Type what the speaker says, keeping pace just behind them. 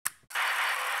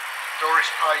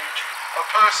Doris Page, a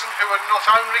person who had not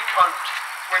only coped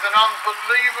with an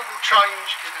unbelievable change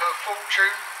in her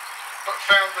fortune, but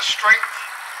found the strength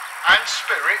and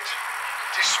spirit,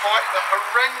 despite the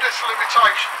horrendous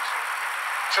limitations,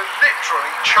 to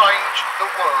literally change the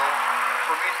world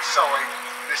from inside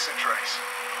this address.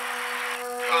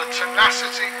 Her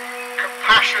tenacity,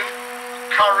 compassion,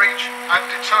 courage and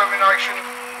determination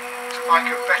to make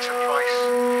a better place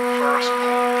for us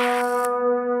all.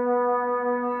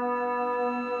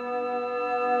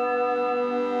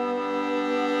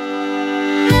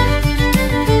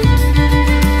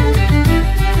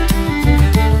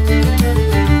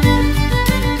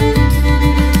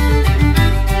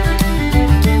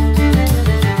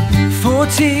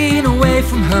 14 away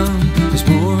from home, there's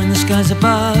war in the skies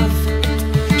above.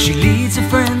 She leads her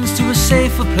friends to a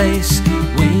safer place,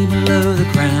 way below the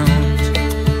ground,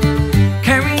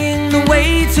 carrying the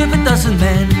weight of a dozen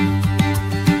men,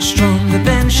 stronger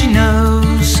than she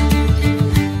knows.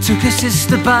 Took her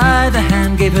sister by the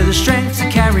hand, gave her the strength to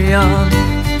carry on.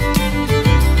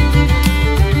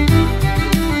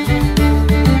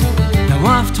 Now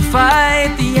off to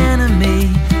fight the enemy,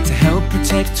 to help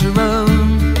protect her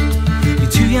own.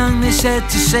 Too young, they said,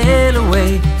 to sail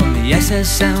away on the SS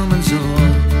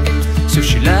Salmanzor. So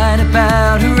she lied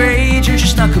about her age and she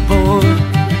snuck aboard.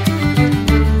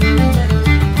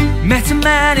 Met a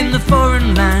man in the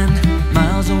foreign land,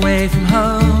 miles away from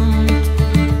home.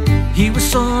 He was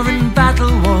sore and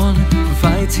battle-worn from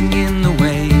fighting in the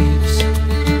waves,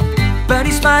 but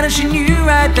he smiled and she knew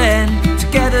right then,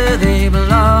 together they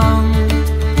belong.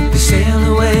 They sailed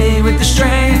away with the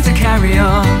strength to carry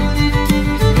on.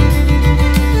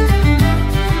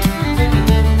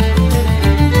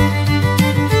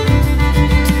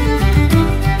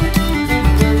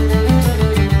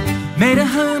 Made a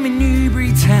home in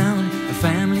Newbury town, the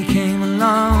family came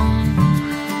along.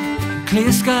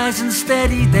 Clear skies and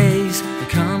steady days, the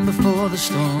calm before the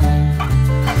storm.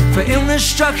 For illness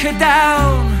struck her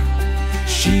down,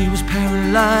 she was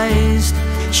paralyzed,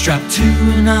 strapped to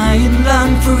an iron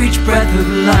lung for each breath of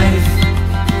life.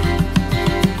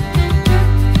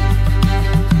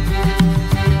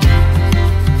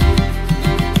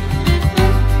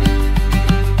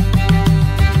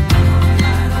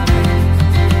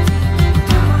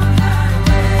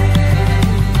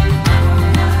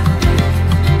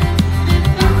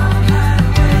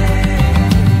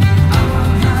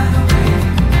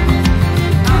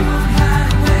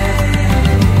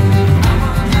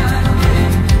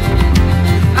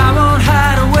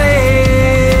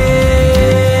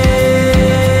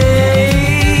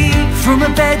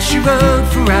 She wrote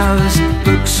for hours,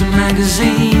 books and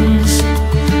magazines,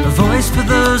 a voice for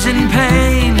those in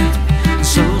pain and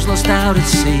souls lost out at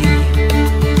sea,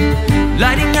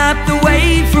 lighting up the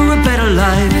way for a better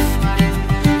life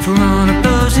for all of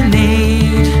those in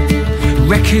need,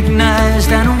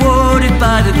 recognized and awarded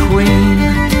by the Queen.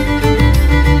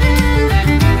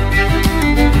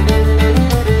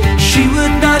 She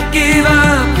would not give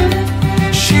up,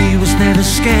 she was never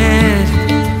scared,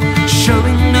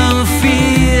 showing no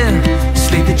fear,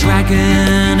 slayed the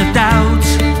dragon of doubt,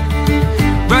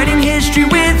 writing history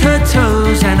with her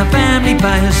toes and a family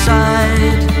by her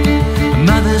side, a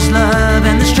mother's love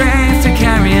and the strength to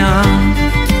carry on.